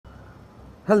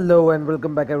Hello and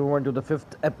welcome back everyone to the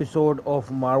fifth episode of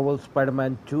Marvel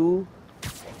Spider-Man 2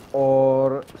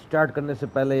 और start करने से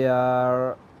पहले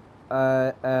यार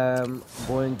I am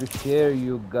going to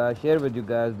share with you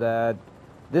guys that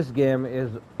this game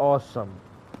is awesome.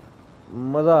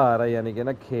 मज़ा आ रहा है यानी कि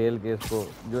ना खेल के इसको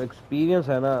जो एक्सपीरियंस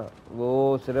है ना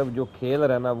वो सिर्फ जो खेल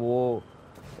रहा है ना वो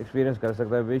एक्सपीरियंस कर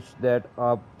सकता है. विश दैट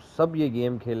आप सब ये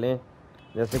गेम खेलें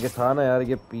जैसे कि था ना यार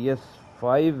ये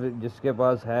PS5 जिसके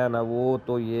पास है ना वो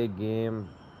तो ये गेम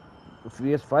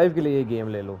PS5 के लिए ये गेम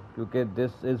ले लो क्योंकि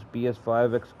दिस इज़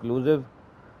PS5 एक्सक्लूसिव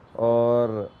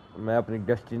और मैं अपनी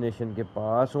डेस्टिनेशन के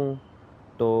पास हूँ.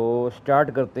 तो स्टार्ट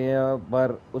करते हैं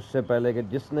पर उससे पहले कि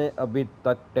जिसने अभी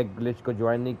तक टेक ग्लिच को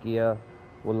ज्वाइन नहीं किया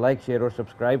वो लाइक शेयर और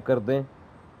सब्सक्राइब कर दें.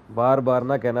 बार बार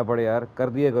ना कहना पड़े यार, कर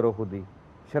दिया करो, खुद ही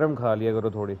शर्म खा लिया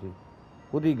करो, थोड़ी सी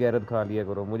खुद ही गैरत खा लिया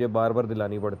करो, मुझे बार बार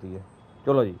दिलानी पड़ती है.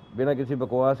 चलो जी बिना किसी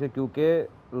बकवास के,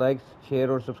 क्योंकि लाइक शेयर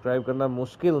और सब्सक्राइब करना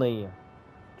मुश्किल नहीं है.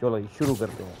 चलो जी शुरू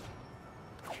करते हैं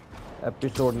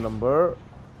एपिसोड नंबर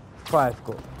 5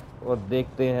 को और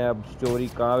देखते हैं अब स्टोरी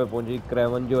कहाँ पे पहुंची.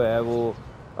 क्रेवन जो है वो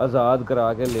आज़ाद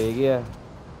करा के ले गया है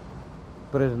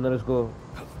प्रिजनर्स को.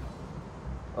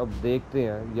 अब देखते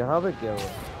हैं यहाँ पे क्या हुआ.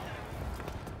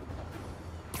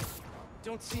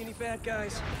 Don't see any bad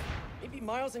guys. Maybe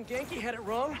Miles and Genki had it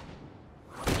wrong?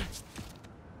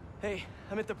 Hey,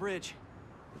 I'm at the bridge.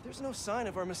 But there's no sign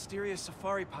of our mysterious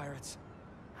safari pirates.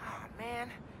 Oh,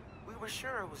 man. We were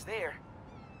sure it was there.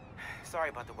 Sorry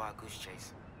about the wild goose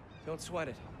chase. Don't sweat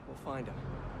it. We'll find them.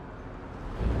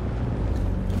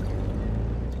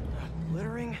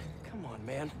 Littering? Come on,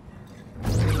 man.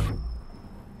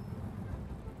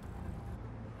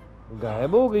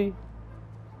 गायब हो गई,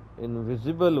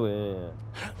 invisible हुए हैं.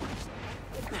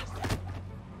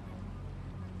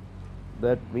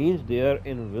 That means they are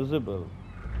invisible.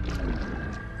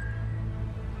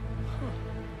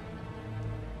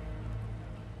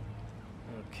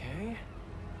 Okay.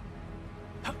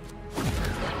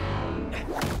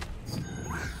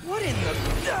 What in the...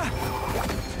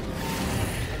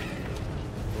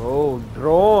 Oh,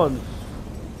 drones.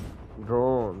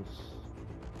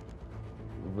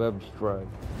 Web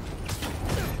strike.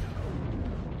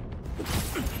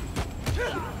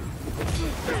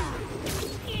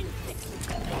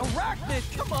 Arachnid,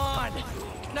 come on!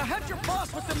 Now have your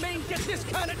boss with the main get this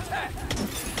kind of tech!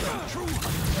 True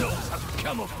knows how to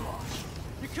camouflage.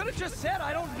 You could have just said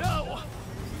I don't know.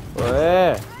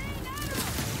 ओए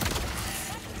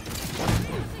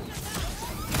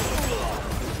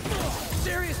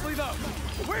Seriously though,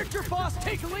 where'd your boss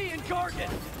take Lee and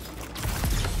Gargan?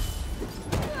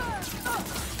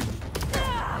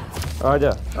 आजा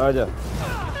आजा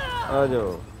आ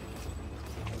जाओ.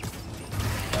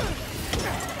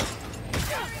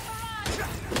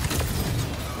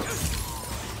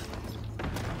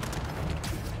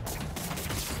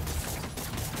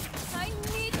 I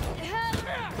need help.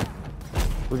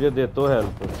 तुझे दे तो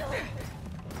help.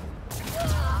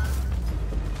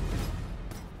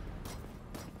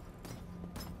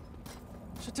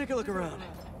 Should take a look around.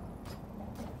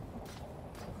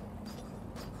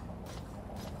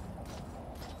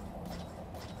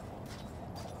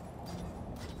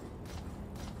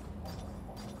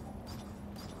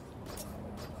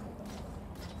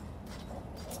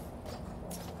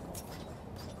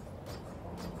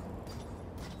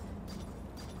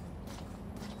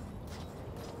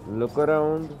 Look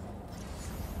around.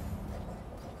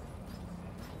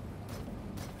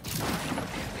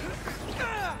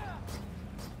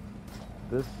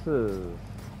 This is...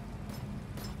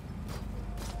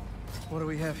 What do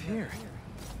we have here?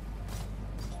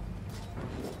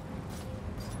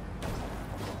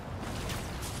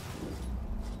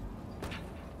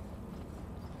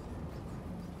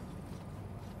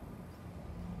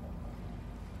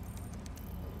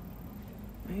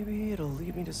 Maybe it'll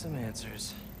lead me to some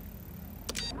answers.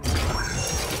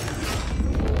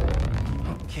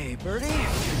 Okay, Birdie.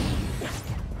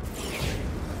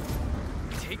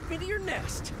 Take me to your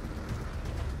nest.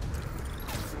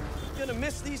 Gonna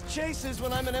miss these chases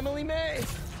when I'm an Emily May.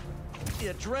 The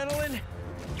adrenaline,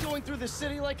 going through the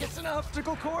city like it's an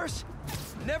obstacle course,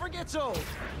 never gets old.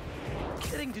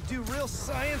 Getting to do real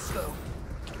science, though,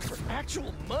 for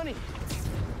actual money.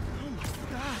 Oh my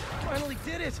God, finally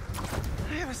did it.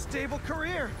 I have a stable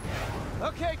career.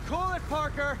 Okay, cool it,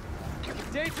 Parker.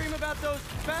 Daydream about those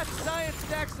fat science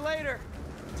stacks later.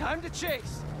 Time to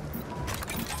chase.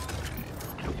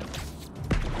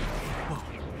 Whoa,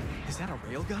 is that a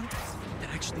railgun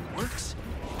that actually works?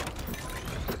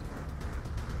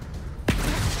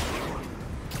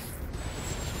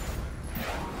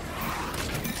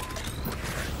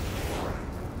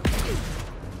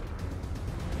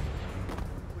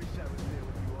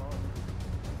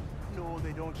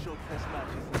 they don't show test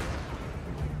matches.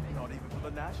 Not even for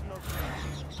the national team.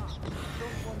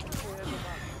 Don't want to care about it.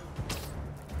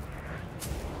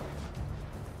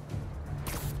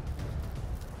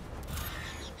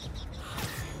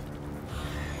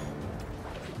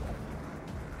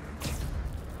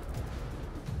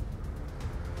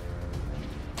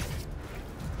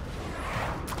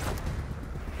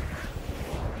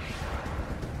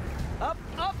 Up,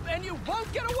 up, and you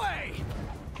won't get away!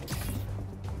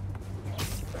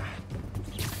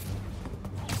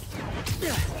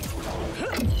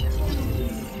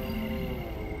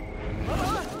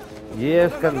 ये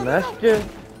इसका nest.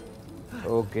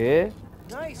 Okay.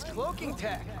 Nice cloaking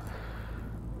tech.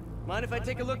 Mind if I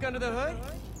take a look under the hood?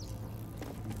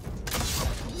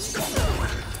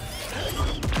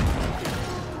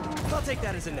 I'll take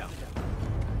that as a no.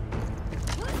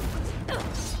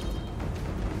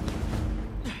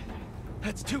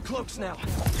 That's 2 cloaks now.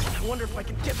 I wonder if I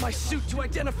can get my suit to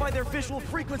identify their visual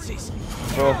frequencies.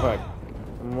 Perfect.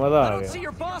 मजा I uh don't गया. see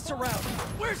your boss around.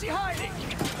 Where's he hiding?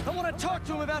 I want to talk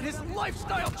to him about his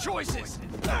lifestyle choices.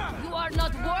 You are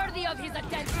not worthy of his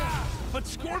attention. But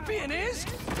Scorpion is?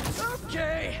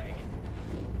 Okay.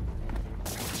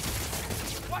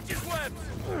 Watch his webs.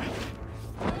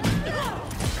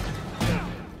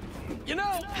 You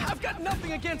know, I've got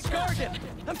nothing against Gargan.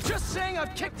 I'm just saying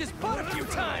I've kicked his butt a few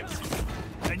times.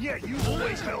 And yet you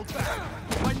always held back.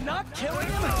 By not killing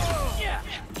him? Yeah,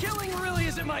 killing really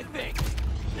isn't my thing.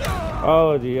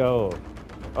 Oh, ji oh.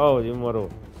 Oh, जी मरो.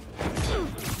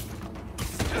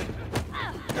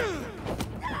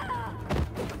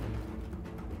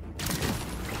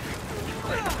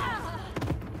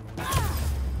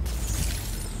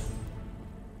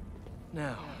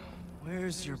 Now,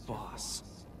 where's your boss?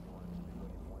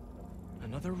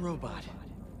 Another robot.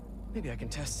 Maybe I can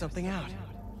test something out.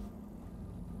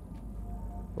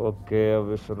 Okay,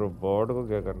 अब इस robot को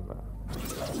क्या करना?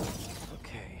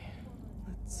 Okay,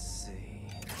 let's see.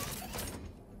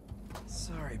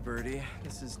 Sorry, Birdie.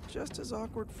 This is just as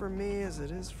awkward for me as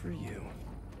it is for you.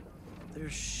 There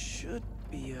should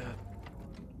be a...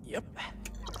 Yep.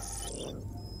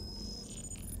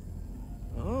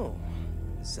 Oh,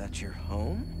 is that your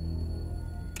home?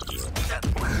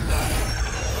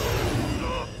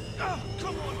 Oh,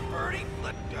 come on, Birdie,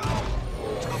 let go!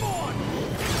 Come on!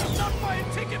 I'm not buying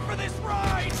a ticket for this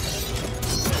ride!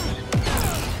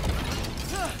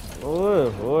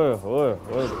 ओए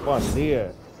पांडी है.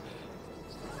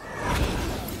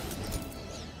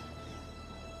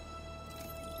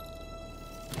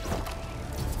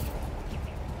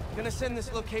 Gonna send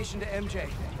this location to MJ.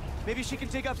 Maybe she can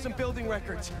dig up some building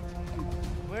records.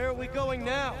 Where are we going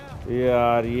now?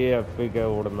 यार ये epic है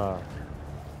उड़ना.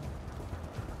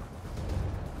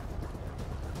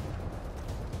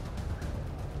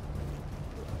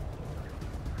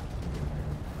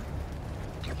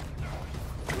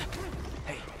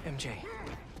 Hey, MJ.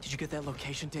 Did you get that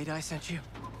location data I sent you?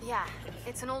 Yeah,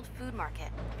 it's an old food market.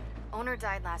 Owner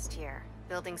died last year.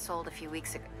 Building sold a few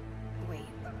weeks ago. Wait.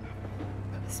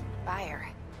 This buyer.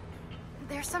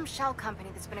 There's some shell company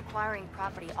that's been acquiring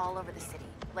property all over the city.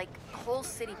 Like, whole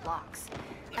city blocks.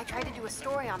 I tried to do a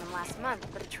story on them last month,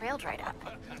 but the trail dried up.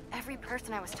 Every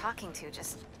person I was talking to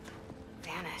just...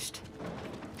 vanished.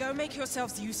 Go make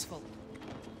yourselves useful.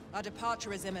 Our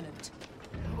departure is imminent.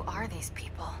 Who are these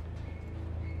people?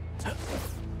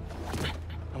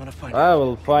 I'm gonna find I out.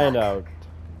 will find out.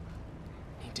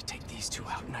 Need to take these two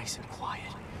out nice and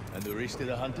quiet. And the rest of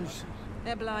the hunters?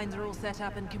 Their blinds are all set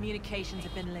up and communications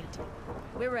have been linked.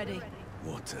 We're ready.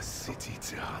 What a city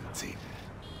to hunt in.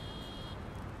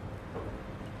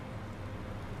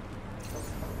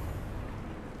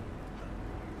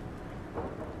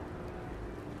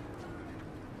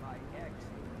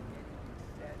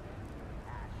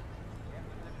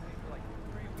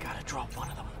 Gotta drop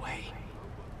one of them away.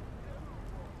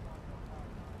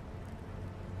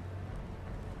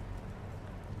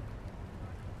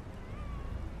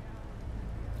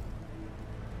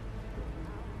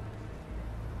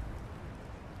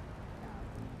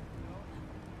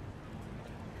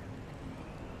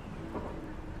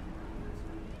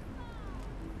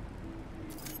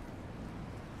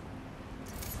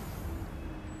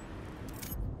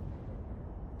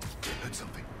 Heard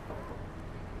something.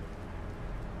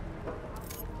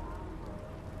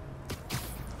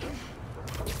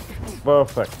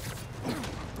 Perfect.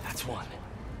 That's one.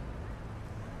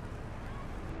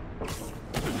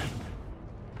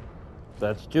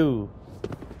 That's two.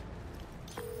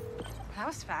 That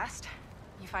was fast.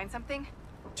 You find something?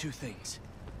 2 things.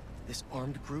 This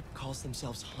armed group calls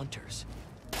themselves Hunters.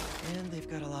 And they've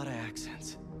got a lot of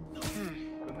accents.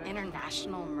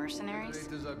 International mercenaries?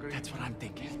 That's what I'm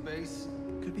thinking.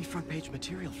 Could be front page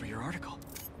material for your article.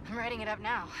 I'm writing it up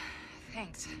now.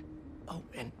 Thanks. Oh,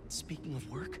 and speaking of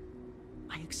work,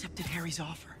 I accepted Harry's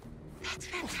offer. That's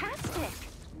fantastic.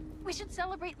 We should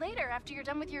celebrate later after you're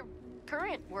done with your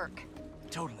current work.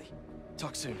 Totally.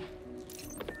 Talk soon.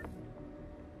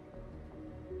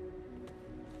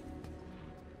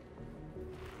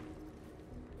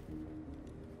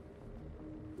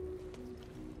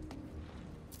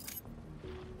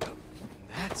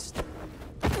 That's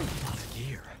a lot of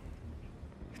gear.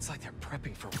 It's like they're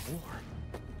prepping for war.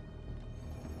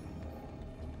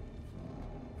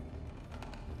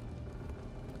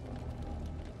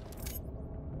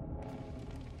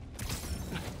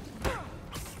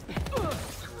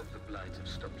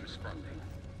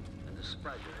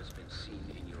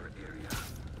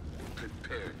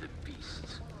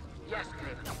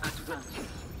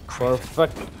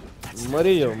 Perfect.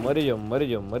 Mario.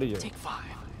 Take 5.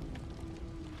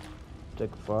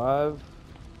 Take 5.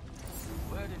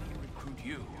 Where did he recruit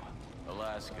you?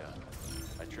 Alaska.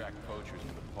 I tracked poachers to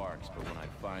the parks, but when I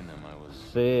find them, I was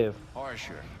Safe.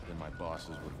 harsher than my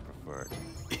bosses would have preferred.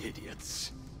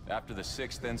 Idiots. After the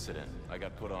 6th incident, I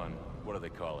got put on, what do they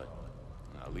call it?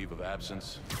 Leave of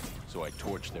absence. So I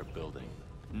torched their building.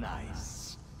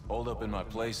 Nice. Holed up in my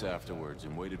place afterwards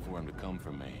and waited for him to come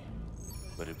for me.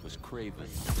 But it was KRAVEN.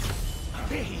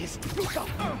 There he is.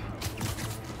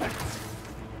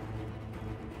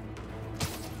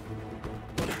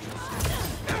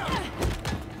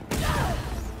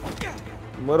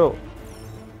 मरो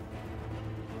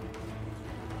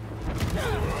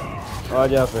आ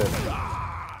जा फिर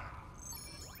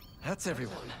That's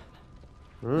everyone.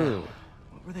 Now,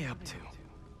 what were they up to?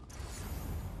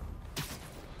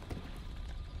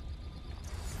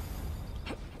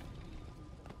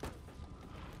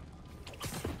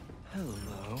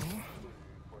 Hello.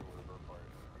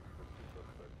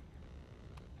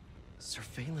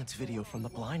 Surveillance video from the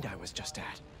blind I was just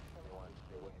at.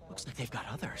 Looks like they've got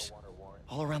others.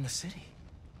 All around the city.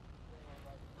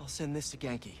 I'll send this to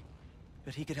Genki.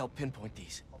 But he could help pinpoint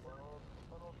these.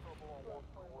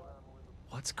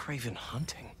 What's KRAVEN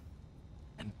hunting?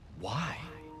 And why?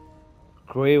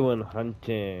 KRAVEN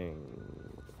hunting.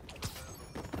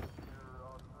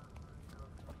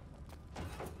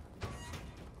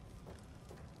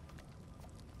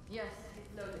 Yes,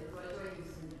 it's loaded. We'll join you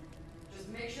soon. Just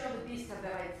make sure the beasts have the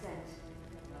right scent.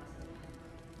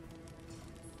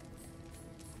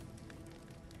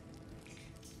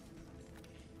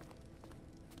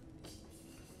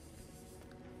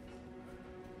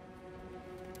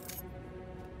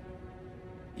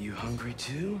 You hungry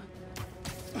too?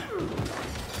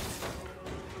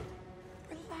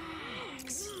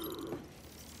 Relax.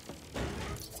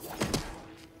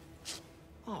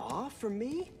 Aw, for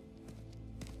me?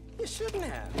 You shouldn't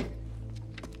have.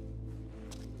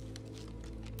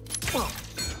 Oh,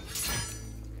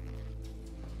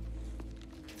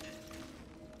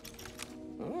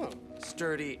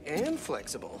 sturdy and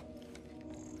flexible.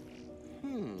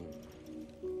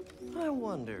 I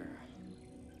wonder.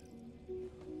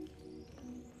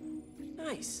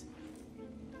 Nice.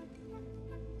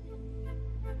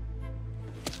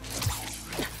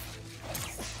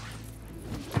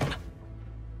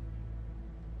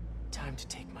 Time to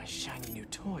take my shiny new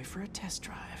toy for a test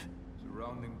drive.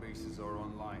 Surrounding bases are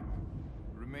online.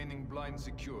 Remaining blind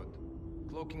secured.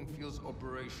 Cloaking fields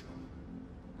operational.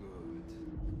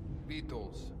 Good.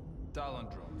 Beetles, talon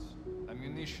drones,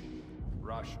 ammunition,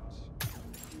 rations.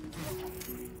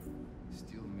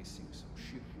 Still missing some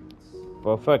shipments.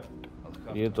 Perfect.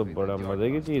 ये तो बड़ा मजे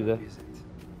की चीज है.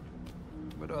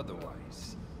 But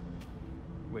otherwise,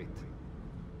 wait.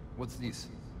 What's this?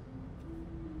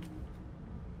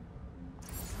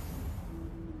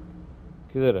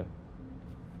 किधर है?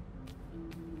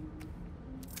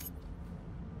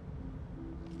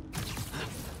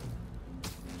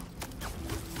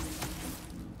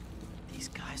 These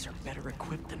guys are better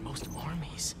equipped than most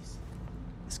armies.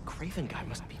 This KRAVEN guy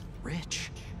must be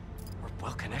rich, or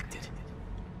well connected,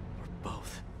 or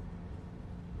both.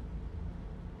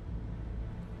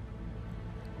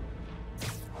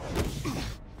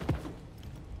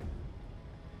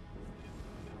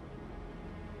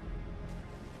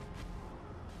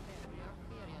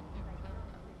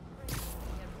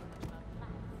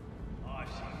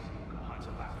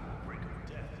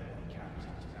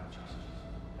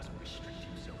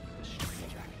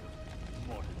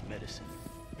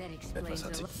 That explains a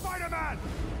lot. Spider-Man!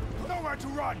 Nowhere to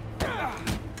run!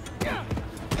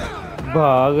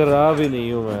 भाग रहा भी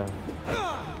नहीं हूँ मैं.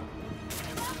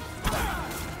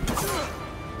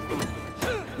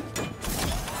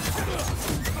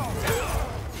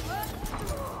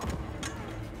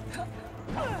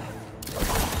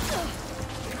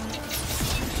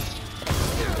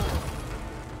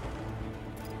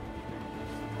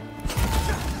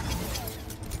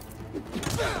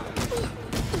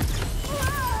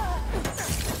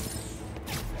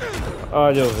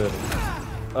 आ जाओ फिर,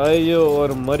 आई जाओ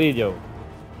और मरी जाओ।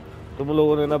 तुम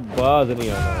लोगों ने ना बाज नहीं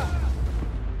आना।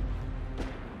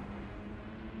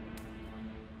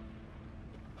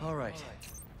 All right,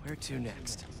 where to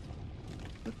next?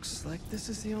 Looks like this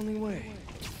is the only way.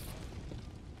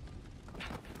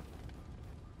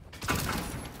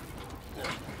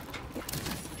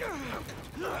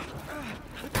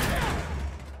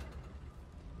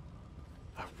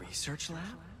 A research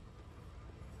lab?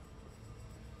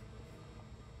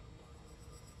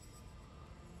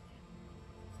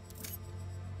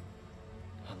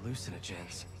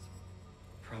 Hallucinogens.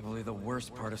 Probably the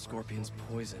worst part of Scorpion's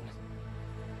poison.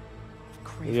 If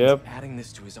Kraven's adding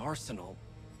this to his arsenal...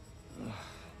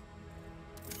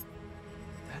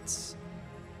 That's...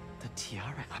 the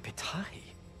Tiara Apitai.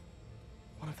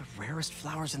 One of the rarest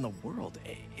flowers in the world.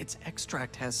 Its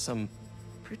extract has some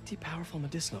pretty powerful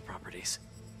medicinal properties.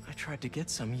 I tried to get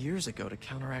some years ago to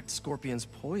counteract Scorpion's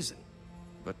poison,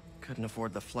 but couldn't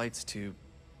afford the flights to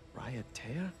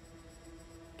Raiatea?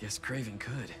 Guess KRAVEN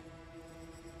could.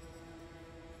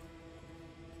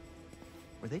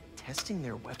 Were they testing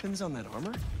their weapons on that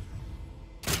armor?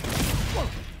 Whoa!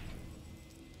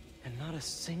 And not a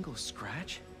single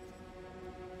scratch?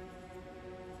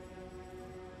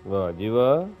 Wow,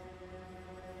 Diva.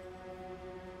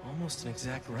 Almost an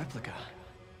exact replica.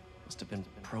 Must have been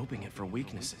probing it for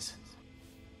weaknesses.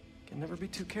 Can never be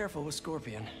too careful with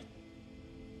Scorpion.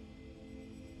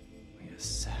 Wait a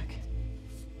sec.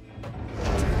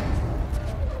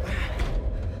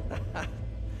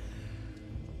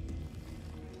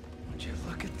 Would you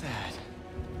look at that?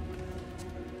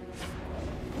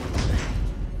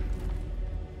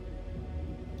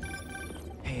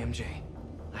 Hey, MJ.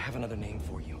 I have another name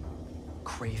for you.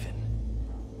 KRAVEN.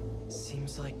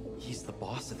 Seems like he's the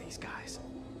boss of these guys.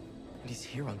 And he's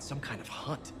here on some kind of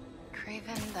hunt.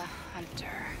 KRAVEN the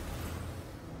Hunter.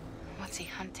 What's he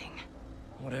hunting?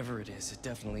 Whatever it is, it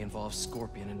definitely involves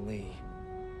Scorpion and Lee.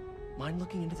 Mind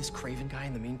looking into this KRAVEN guy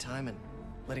in the meantime and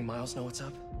letting Miles know what's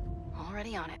up?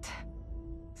 Already on it.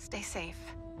 Stay safe.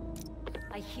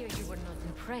 I hear you were not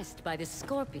impressed by the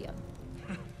Scorpion.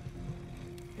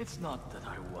 It's not that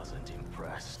I wasn't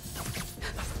impressed.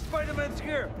 Spider-Man's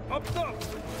here! Up top!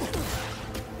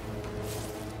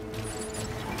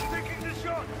 Taking the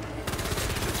shot!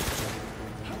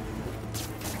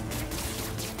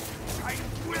 I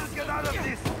will get out of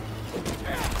this!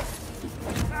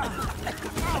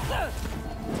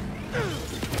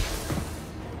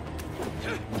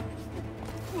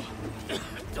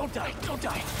 Don't die! Don't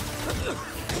die!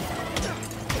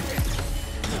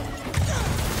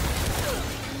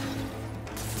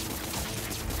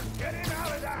 Get him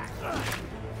out of that!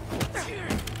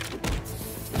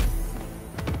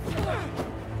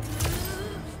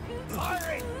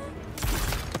 Firing!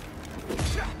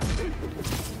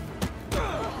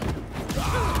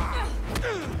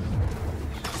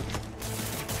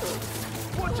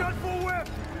 Watch out for whip!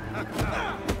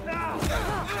 Now!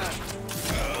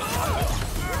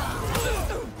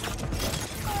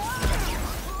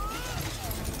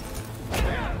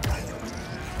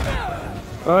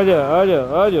 आजा आजा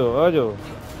आजो आजो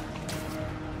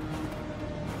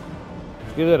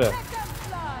किधर है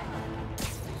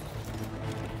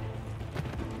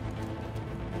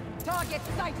Target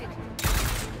sighted.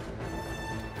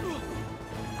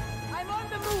 I'm on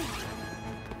the move.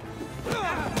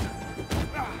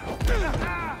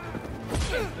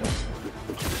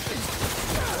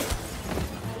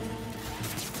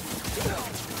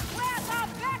 Where's our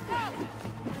backup?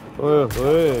 ओए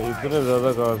ओए इतने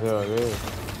ज़्यादा कहाँ से आ गए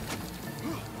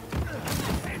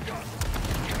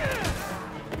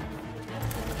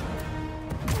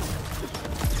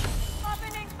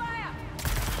Opening fire.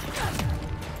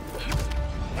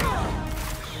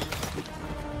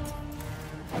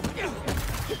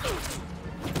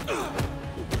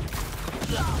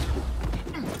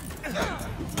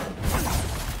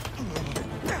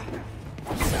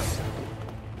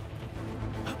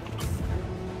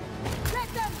 Let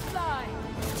them fly.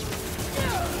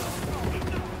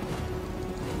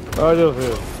 आ जाओ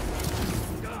फिर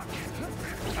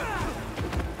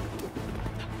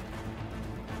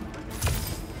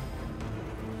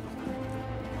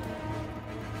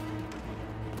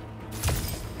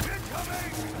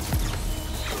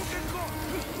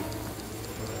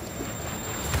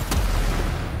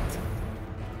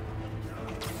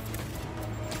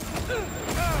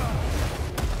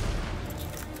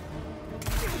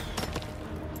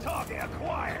Target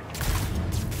acquired!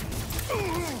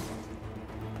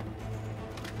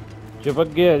 चिपक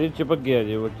गया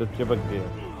जी वो तो चिपक गया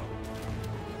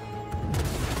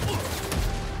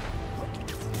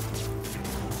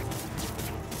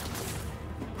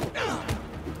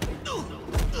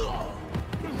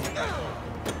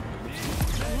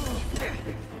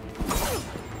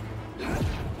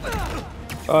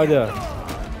आजा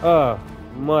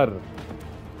मर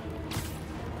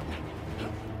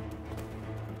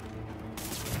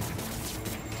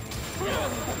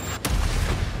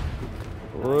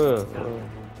ओए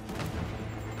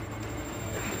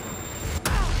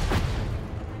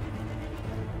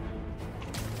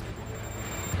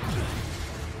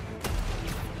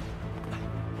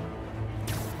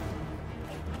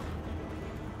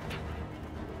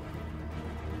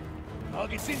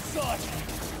Target's inside.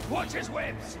 Watch his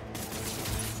webs.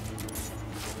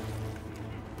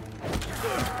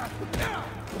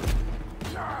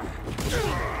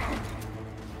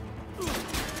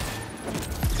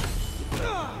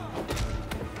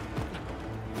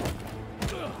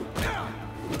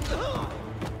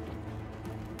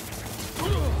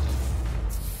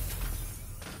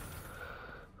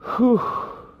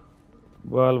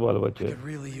 बाल बाल I बचे could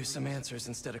really use some answers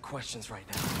instead of questions right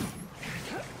now.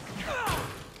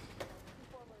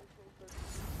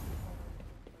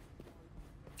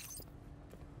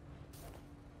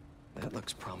 That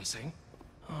looks promising.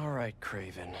 All right,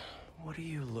 KRAVEN. What are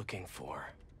you looking for?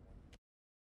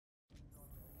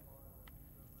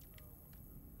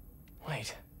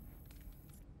 Wait.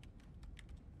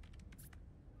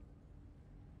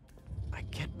 I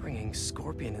get bringing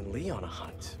Scorpion and Lee on a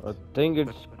hunt. I think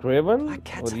it's KRAVEN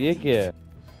और ये क्या है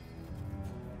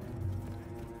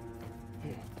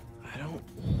I don't...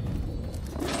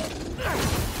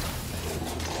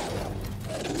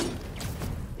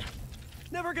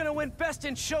 Never gonna win best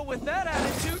in show with that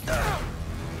attitude!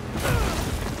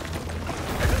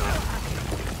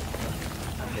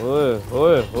 ओए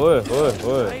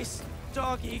Nice,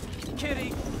 doggy,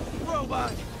 kitty,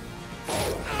 robot!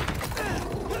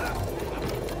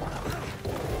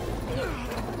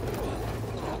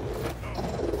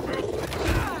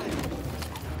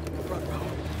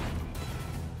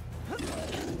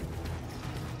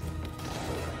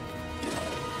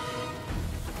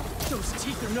 Those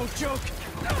teeth are no joke!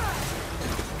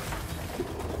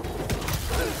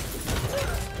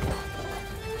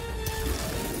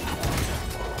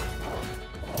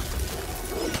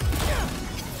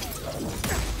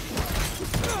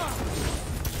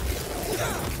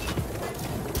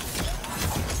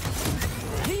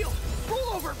 Heal! Roll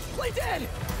over! Play dead!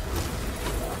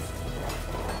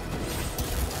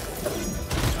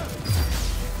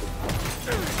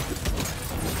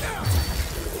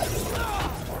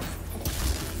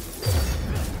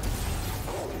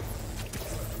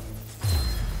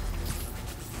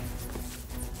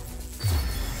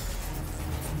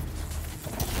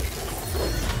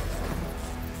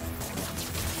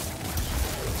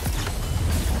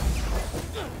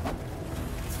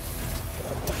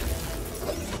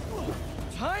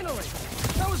 Finally!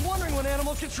 I was wondering when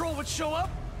Animal Control would show up.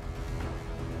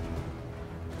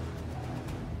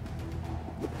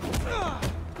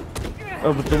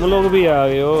 अब तुम लोग भी आ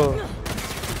गए हो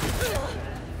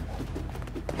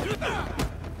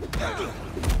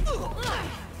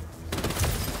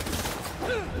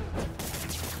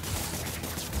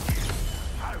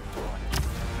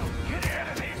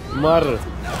मर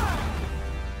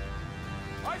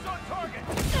Eyes on target.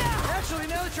 Actually,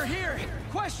 now that you're here,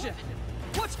 question.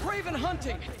 What's KRAVEN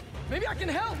hunting? Maybe I can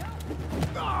help.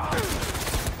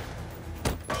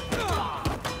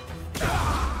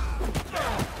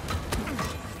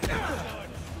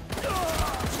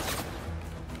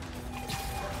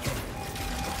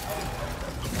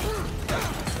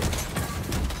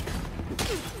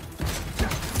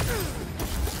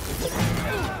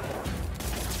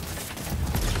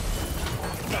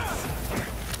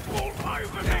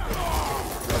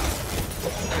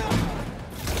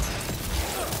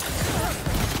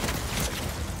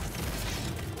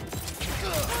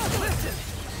 Listen,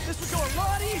 this would go a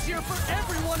lot easier for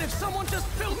everyone if someone just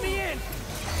filled me in.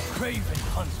 KRAVEN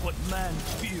hunts what man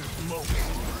fears most.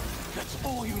 That's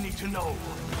all you need to know.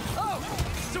 Oh,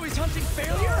 so he's hunting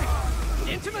failure?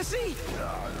 Intimacy?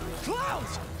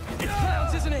 Clowns! It's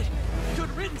clowns, isn't it?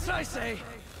 Good riddance, I say.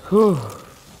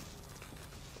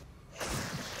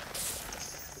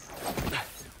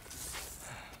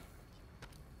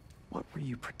 What were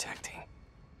you protecting?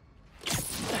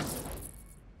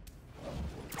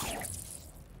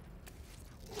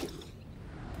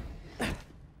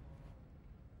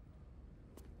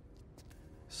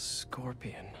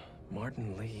 Scorpion,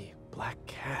 Martin Lee, Black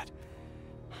Cat.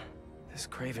 This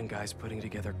KRAVEN guy's putting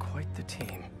together quite the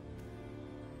team.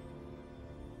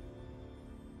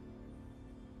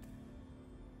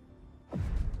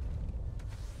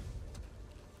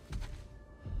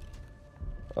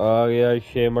 आ गया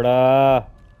शेमड़ा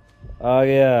आ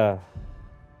गया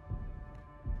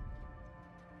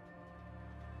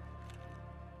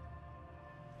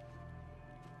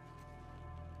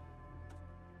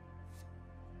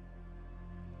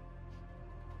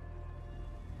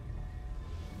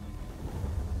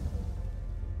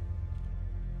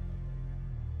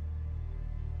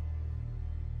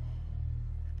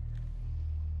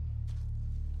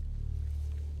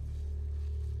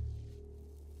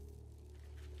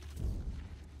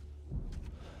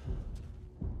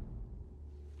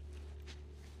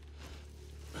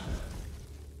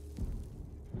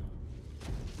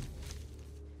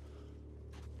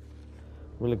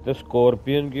मुझे लगता है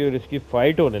scorpion की और इसकी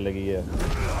fight होने लगी है।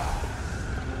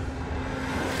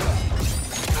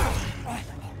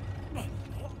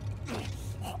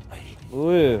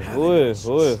 ओए ओए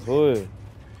ओए ओए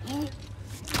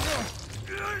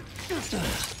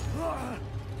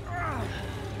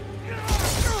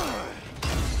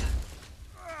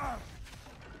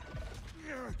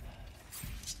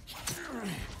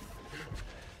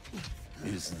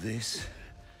Is this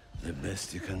the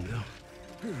best you can do?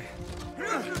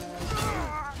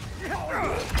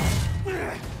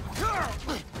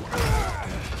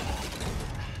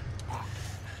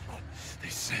 They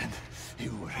said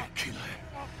you were a killer.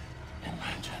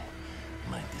 Imagine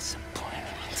my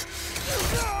disappointment.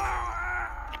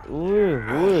 ओए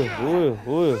ओए ओए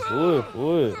ओए ओए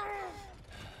ओए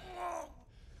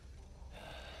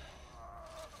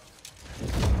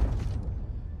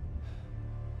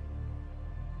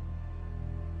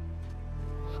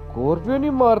स्कॉर्पियन ही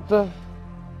मारता है।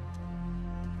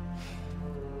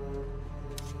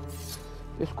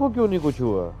 इसको क्यों नहीं कुछ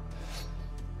हुआ?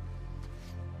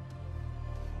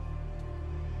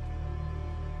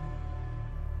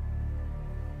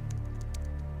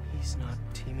 He's not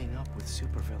teaming up with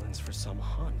supervillains for some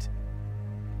hunt.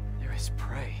 They're his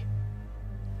prey.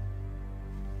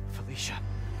 Felicia.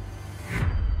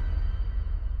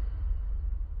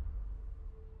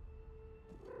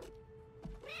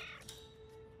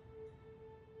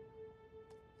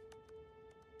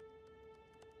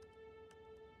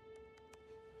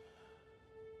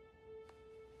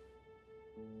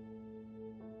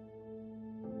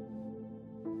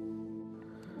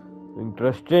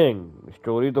 Interesting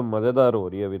story तो मजेदार हो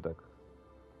रही है अभी तक।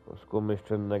 उसको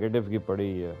मिस्टर नेगेटिव की पड़ी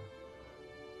है,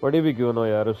 पड़ी भी क्यों ना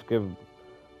यार, उसके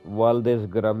वालदेस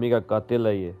ग्रामी का कातिल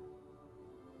है ये।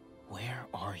 Where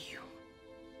are you?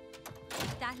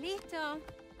 ¿Estás listo?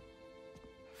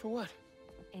 For what?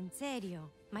 En serio?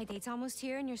 My date's almost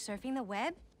here and you're surfing the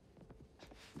web?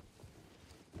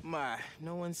 Ma,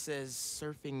 no one says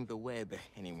surfing the web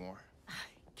anymore.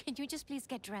 Can you just please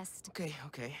get dressed? Okay,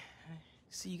 okay.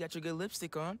 See, you got your good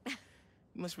lipstick on.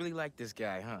 You must really like this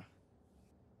guy, huh?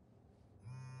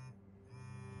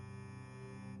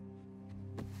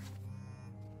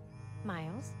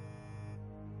 Miles?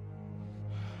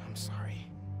 I'm sorry.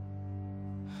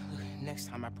 Look, next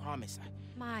time, I promise.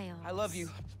 Miles. I love you.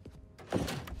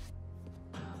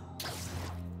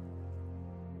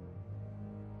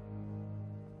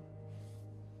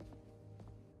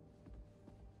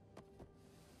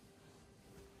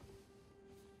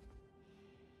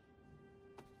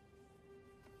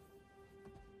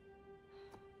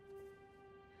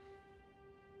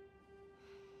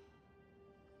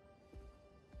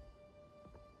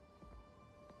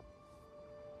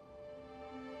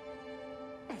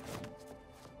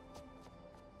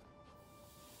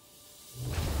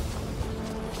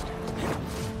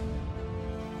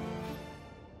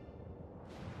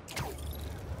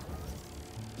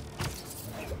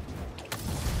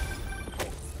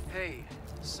 Hey,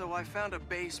 so I found a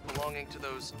base belonging to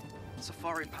those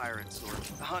safari pirates, or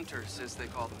hunters as they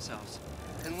call themselves,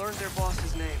 and learned their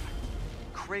boss's name,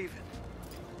 KRAVEN.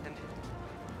 And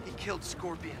he killed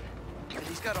Scorpion. And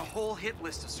he's got a whole hit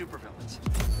list of supervillains.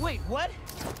 Wait, what?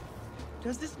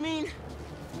 Does this mean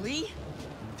Lee?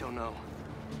 Don't know,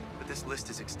 but this list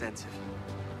is extensive.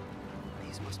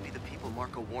 These must be the people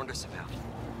Marco warned us about.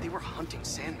 They were hunting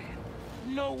Sandman.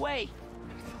 No way!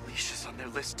 And Felicia's on their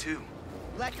list too.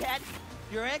 Black Cat?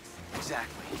 Your ex?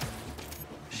 Exactly.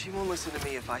 She won't listen to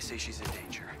me if I say she's in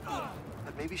danger.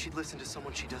 But maybe she'd listen to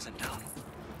someone she doesn't know.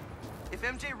 If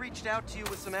MJ reached out to you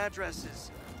with some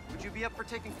addresses, would you be up for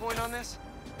taking point on this?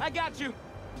 I got you!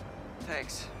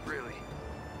 Thanks, really.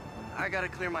 I gotta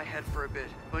clear my head for a bit,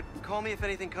 but call me if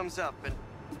anything comes up, and...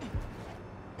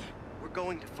 We're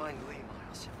going to find Lee,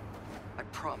 Miles. I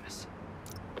promise.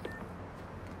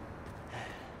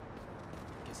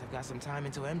 Guess I've got some time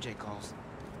until MJ calls.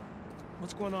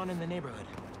 What's going on in the neighborhood?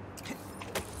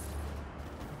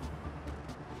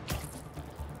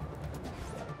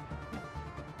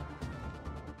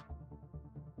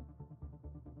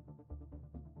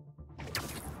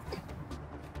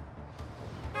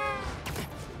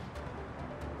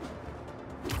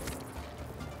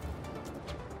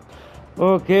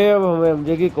 Okay अब हमें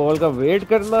MJ की call का wait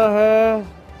करना है,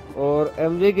 और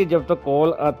MJ की जब तक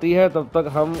कॉल आती है तब तक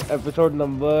हम एपिसोड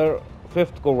नंबर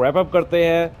 5 को रैप अप करते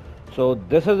हैं। So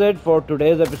this is it for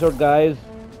today's episode guys.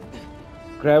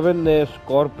 Kraven ने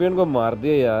स्कॉर्पियन को मार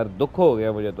दिया यार, दुख हो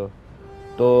गया मुझे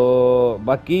तो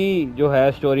बाकी जो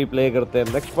है स्टोरी प्ले करते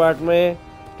हैं नेक्स्ट पार्ट में।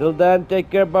 Till then take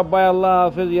care, bye bye, अल्लाह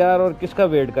हाफिज़ यार। और किसका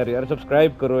वेट कर यार,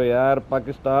 सब्सक्राइब करो यार।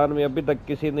 पाकिस्तान में अभी तक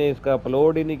किसी ने इसका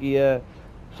अपलोड ही नहीं किया है,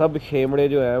 सब शेमड़े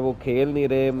जो हैं वो खेल नहीं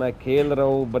रहे, मैं खेल रहा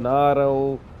हूँ, बना रहा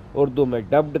हूँ, उर्दू में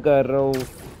डब्ड कर रहा हूँ,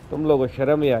 तुम लोगों को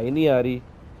शर्म या ही नहीं आ रही।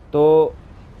 तो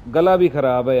गला भी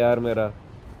ख़राब है यार मेरा,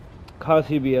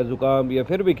 खांसी भी है, ज़ुकाम भी है,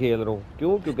 फिर भी खेल रहा हूँ।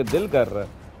 क्यों? क्योंकि दिल कर रहा है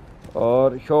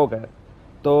और शौक़ है।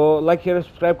 तो लाइक शेयर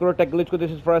सब्सक्राइब करो टेक ग्लिच को।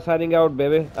 This is Faraz signing out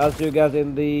baby, I will see you guys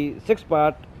in the 6th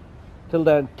part. Till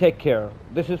then, take care.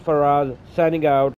 This is Faraz signing out.